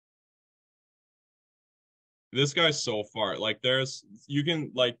this guy's so far. Like you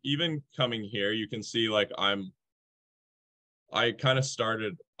can like even coming here, you can see like I kind of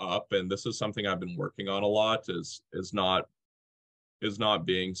started up, and this is something I've been working on a lot is not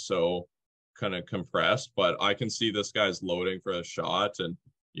being so kind of compressed, but I can see this guy's loading for a shot, and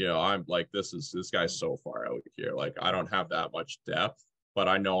I'm like, this guy's so far out here. Like I don't have that much depth, but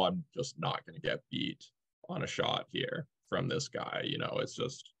I know I'm just not going to get beat on a shot here from this guy. It's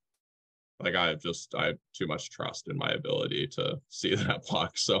just like I have too much trust in my ability to see that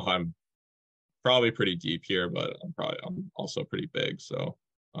puck. So I'm probably pretty deep here, but I'm also pretty big. So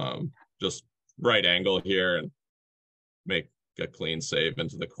just right angle here and make a clean save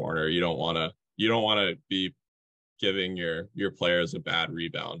into the corner. You don't want to be giving your players a bad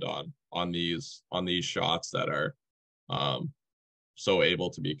rebound on these shots that are so able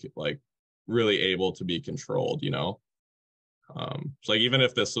to be like really able to be controlled. So like even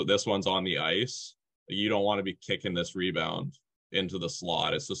if this one's on the ice, you don't want to be kicking this rebound into the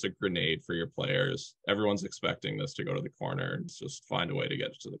slot. It's just a grenade for your players. Everyone's expecting this to go to the corner. It's just find a way to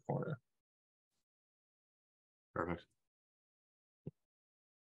get it to the corner. Perfect.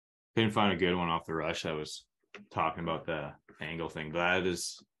 Couldn't find a good one off the rush. I was talking about the angle thing, but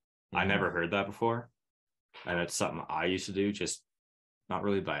I never heard that before. And it's something I used to do, just not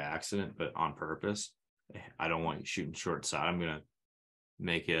really by accident, but on purpose. I don't want you shooting short side. I'm going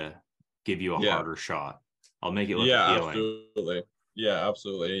to give you a harder shot. I'll make it look appealing. Absolutely. Yeah,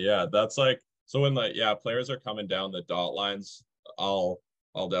 absolutely. Yeah. That's like, so when players are coming down the dot lines, I'll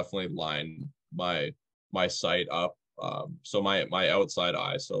definitely line my sight up. So my outside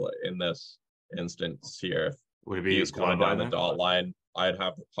eye. So in this instance here, would it be he's coming down the dot line, I'd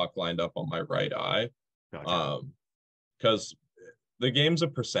have the puck lined up on my right eye. Gotcha. Because the game's a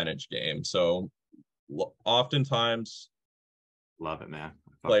percentage game. So oftentimes, love it, man.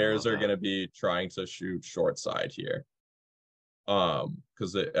 Players are going to be trying to shoot short side here.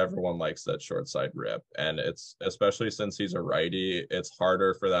 Because everyone likes that short side rip, and it's especially since he's a righty, it's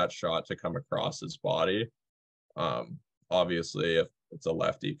harder for that shot to come across his body. Obviously, if it's a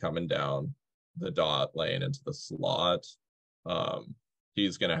lefty coming down the dot lane into the slot,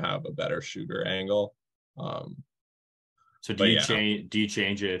 he's going to have a better shooter angle. So do you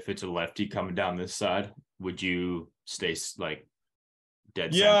change it if it's a lefty coming down this side? Would you stay like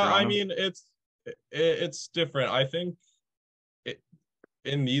dead center? Yeah, I mean it's different. I think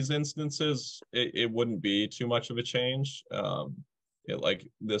in these instances it wouldn't be too much of a change. Like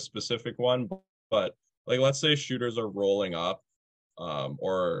this specific one, but like let's say shooters are rolling up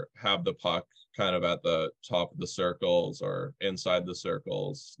or have the puck kind of at the top of the circles or inside the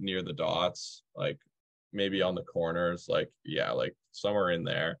circles near the dots, like maybe on the corners, like somewhere in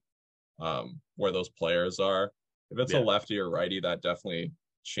there where those players are. If it's a lefty or righty, that definitely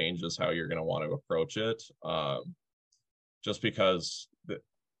changes how you're going to want to approach it. Just because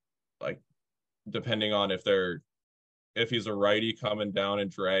like depending on if he's a righty coming down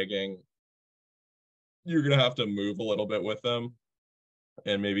and dragging, you're going to have to move a little bit with them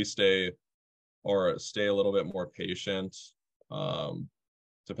and maybe stay a little bit more patient,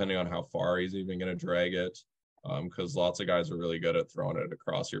 depending on how far he's even going to drag it. Because lots of guys are really good at throwing it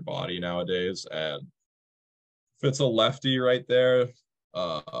across your body nowadays. And if it's a lefty right there,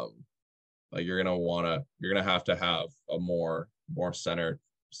 like you're gonna have to have a more centered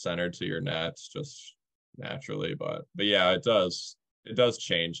to your nets just naturally. But yeah, it does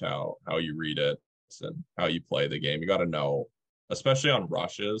change how you read it and how you play the game. You got to know, especially on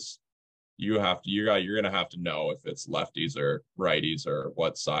rushes, you're gonna have to know if it's lefties or righties or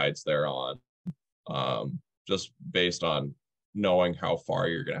what sides they're on. Just based on knowing how far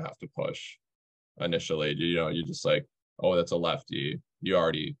you're gonna have to push initially. You just like, oh, that's a lefty. You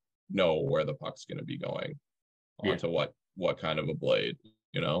already know where the puck's going to be going onto what kind of a blade,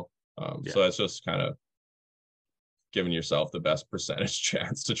 So it's just kind of giving yourself the best percentage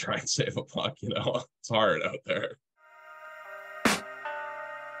chance to try and save a puck. It's hard out there.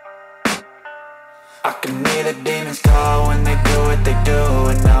 I can hear the demons call when they do what they do,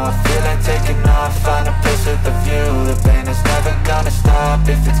 and now I feel like taking off, find a place with a view. The pain is never gonna stop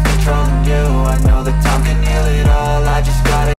if it's controlling you. I know that time can heal it all.